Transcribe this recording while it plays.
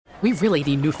We really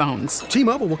need new phones.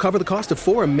 T-Mobile will cover the cost of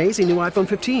 4 amazing new iPhone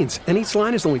 15s, and each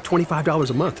line is only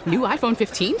 $25 a month. New iPhone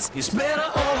 15s? It's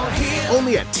better over here.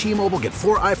 Only at T-Mobile, get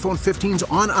 4 iPhone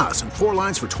 15s on us and 4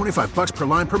 lines for $25 per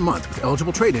line per month with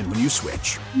eligible trade-in when you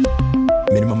switch.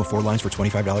 Minimum of 4 lines for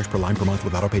 $25 per line per month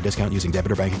with autopay discount using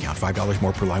debit or bank account. $5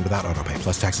 more per line without autopay,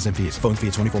 plus taxes and fees. Phone fee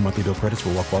at 24 monthly bill credits for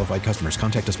well-qualified customers.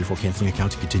 Contact us before canceling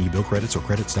account to continue bill credits or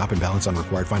credit stop and balance on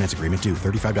required finance agreement due.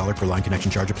 $35 per line connection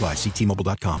charge applies. See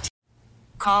T-Mobile.com.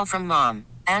 Call from mom.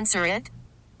 Answer it.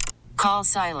 Call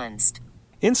silenced.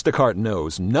 Instacart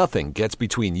knows nothing gets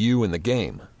between you and the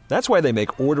game. That's why they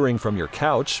make ordering from your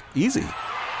couch easy.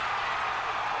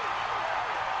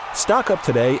 Stock up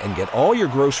today and get all your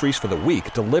groceries for the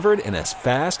week delivered in as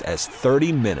fast as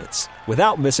 30 minutes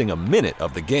without missing a minute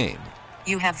of the game.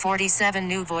 You have 47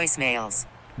 new voicemails.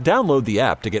 Download the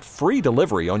app to get free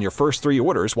delivery on your first 3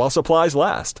 orders while supplies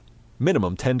last.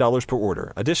 Minimum $10 per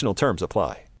order. Additional terms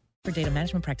apply. For data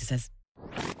management practices.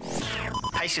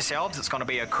 Pace yourselves, it's going to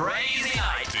be a crazy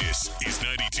night. This is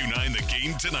 92.9 The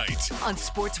Game tonight. On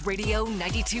Sports Radio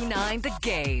 92.9 The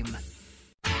Game.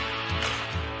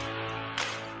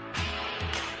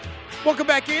 Welcome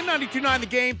back in, 92.9 The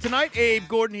Game tonight. Abe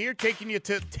Gordon here, taking you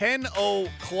to 10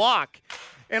 o'clock.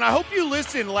 And I hope you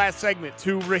listened last segment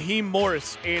to Raheem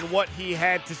Morris and what he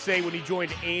had to say when he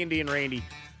joined Andy and Randy.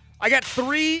 I got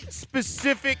 3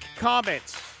 specific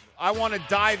comments I want to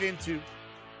dive into,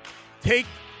 take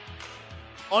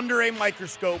under a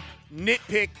microscope,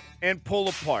 nitpick, and pull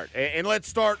apart. And let's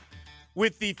start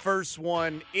with the first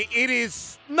one. It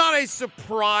is not a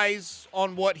surprise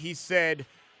on what he said,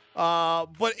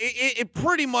 but it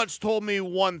pretty much told me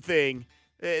one thing.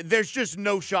 There's just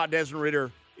no shot Desmond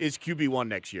Ridder is QB1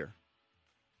 next year.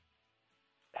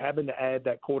 Having to add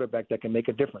that quarterback that can make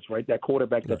a difference, right? That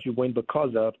quarterback that you win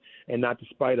because of and not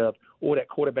despite of, or that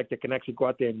quarterback that can actually go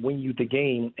out there and win you the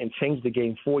game and change the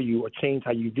game for you or change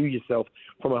how you do yourself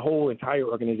from a whole entire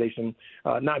organization,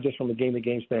 not just from a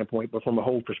game-to-game standpoint, but from a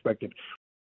whole perspective.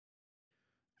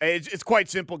 It's quite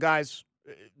simple, guys.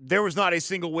 There was not a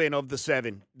single win of the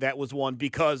 7 that was won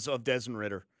because of Desmond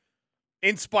Ridder.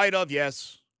 In spite of,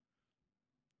 yes,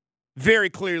 very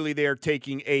clearly they're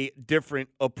taking a different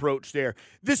approach there.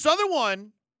 This other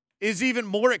one is even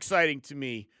more exciting to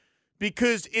me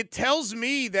because it tells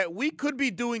me that we could be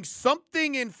doing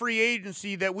something in free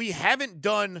agency that we haven't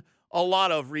done a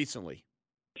lot of recently.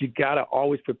 You got to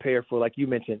always prepare for, like you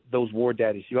mentioned, those war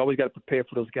daddies. You always got to prepare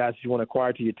for those guys you want to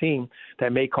acquire to your team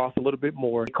that may cost a little bit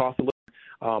more,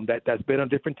 that's been on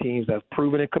different teams, that's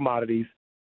proven in commodities.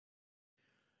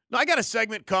 Now, I got a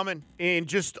segment coming in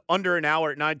just under an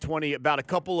hour at 9:20 about a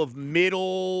couple of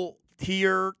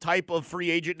middle-tier type of free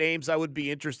agent names I would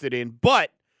be interested in.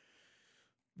 But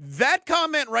that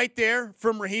comment right there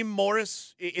from Raheem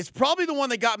Morris is probably the one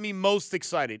that got me most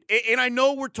excited. And I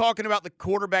know we're talking about the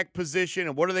quarterback position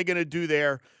and what are they going to do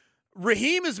there.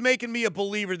 Raheem is making me a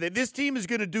believer that this team is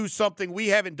going to do something we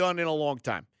haven't done in a long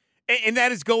time. And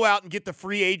that is go out and get the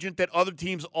free agent that other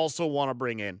teams also want to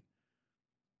bring in.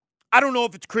 I don't know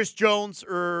if it's Chris Jones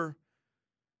or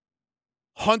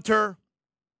Hunter.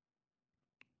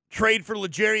 Trade for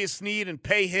L'Jarius Sneed and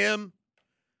pay him.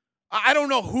 I don't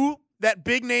know who that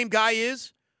big name guy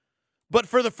is, but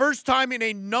for the first time in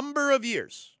a number of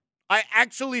years, I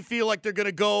actually feel like they're going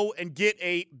to go and get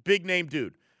a big name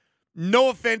dude. No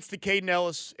offense to Caden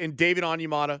Ellis and David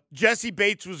Onyemata. Jesse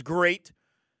Bates was great.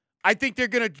 I think they're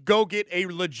going to go get a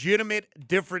legitimate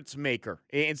difference maker.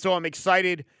 And so I'm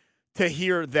excited to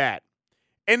hear that.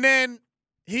 And then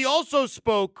he also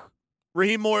spoke,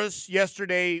 Raheem Morris,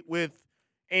 yesterday with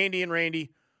Andy and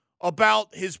Randy,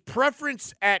 about his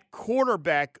preference at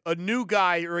quarterback, a new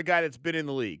guy or a guy that's been in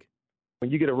the league.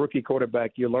 When you get a rookie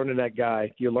quarterback, you're learning that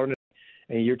guy,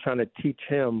 and you're trying to teach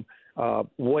him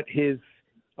what his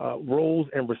roles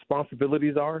and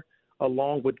responsibilities are,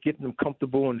 along with getting him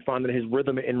comfortable and finding his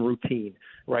rhythm and routine,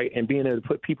 right? And being able to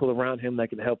put people around him that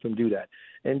can help him do that.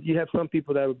 And you have some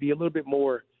people that would be a little bit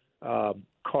more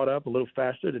caught up, a little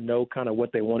faster to know kind of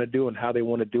what they want to do and how they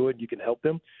want to do it. You can help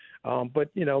them.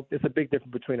 But, it's a big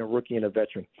difference between a rookie and a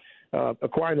veteran.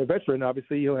 Acquiring a veteran,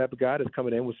 obviously, you'll have a guy that's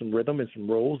coming in with some rhythm and some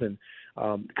roles and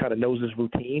kind of knows his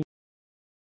routine.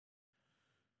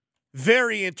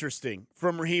 Very interesting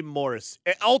from Raheem Morris.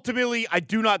 Ultimately, I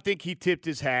do not think he tipped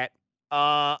his hat.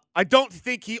 I don't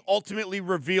think he ultimately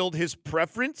revealed his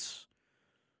preference,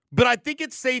 but I think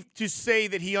it's safe to say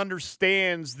that he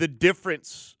understands the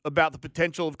difference about the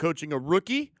potential of coaching a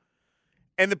rookie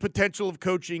and the potential of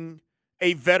coaching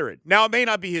a veteran. Now, it may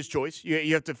not be his choice.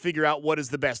 You have to figure out what is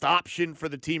the best option for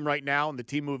the team right now and the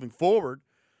team moving forward,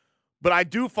 but I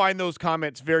do find those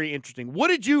comments very interesting. What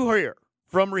did you hear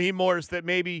from Raheem Morris that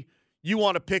maybe you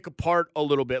want to pick apart a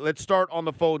little bit? Let's start on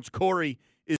the phones. Corey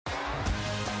is.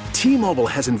 T-Mobile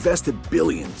has invested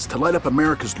billions to light up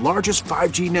America's largest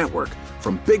 5G network,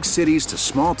 from big cities to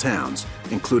small towns,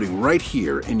 including right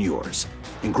here in yours.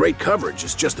 And great coverage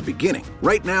is just the beginning.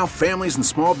 Right now, families and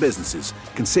small businesses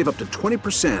can save up to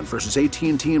 20% versus AT&T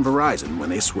and Verizon when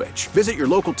they switch. Visit your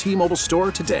local T-Mobile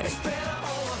store today.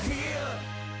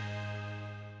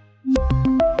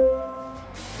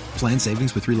 Plan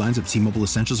savings with 3 lines of T-Mobile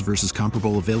Essentials versus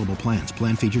comparable available plans.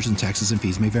 Plan features and taxes and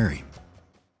fees may vary.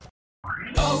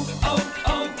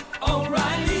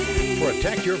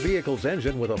 Protect your vehicle's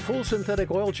engine with a full synthetic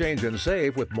oil change and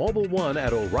save with Mobil 1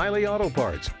 at O'Reilly Auto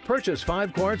Parts. Purchase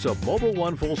 5 quarts of Mobil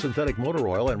 1 full synthetic motor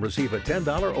oil and receive a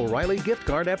 $10 O'Reilly gift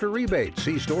card after rebate.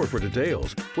 See store for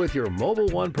details. With your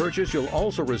Mobil 1 purchase, you'll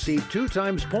also receive 2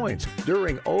 times points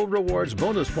during O Rewards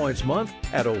Bonus Points Month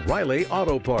at O'Reilly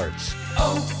Auto Parts.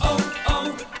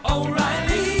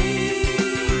 O'Reilly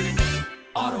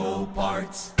Auto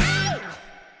Parts.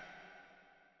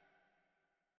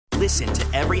 Listen to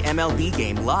every MLB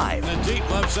game live. In the deep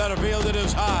left center field, it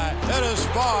is high, it is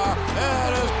far,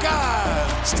 it is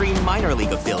gone. Stream minor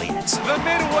league affiliates. The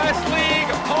Midwest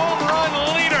League home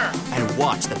run leader. And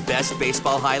watch the best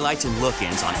baseball highlights and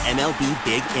look-ins on MLB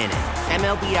Big Inning.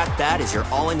 MLB At Bat is your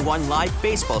all-in-one live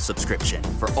baseball subscription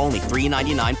for only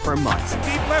 $3.99 per month.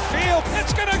 Deep left field,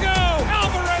 it's gonna go.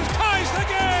 Alvarez ties the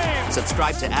game.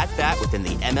 Subscribe to At Bat within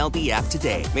the MLB app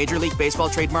today. Major League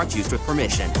Baseball trademarks used with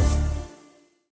permission.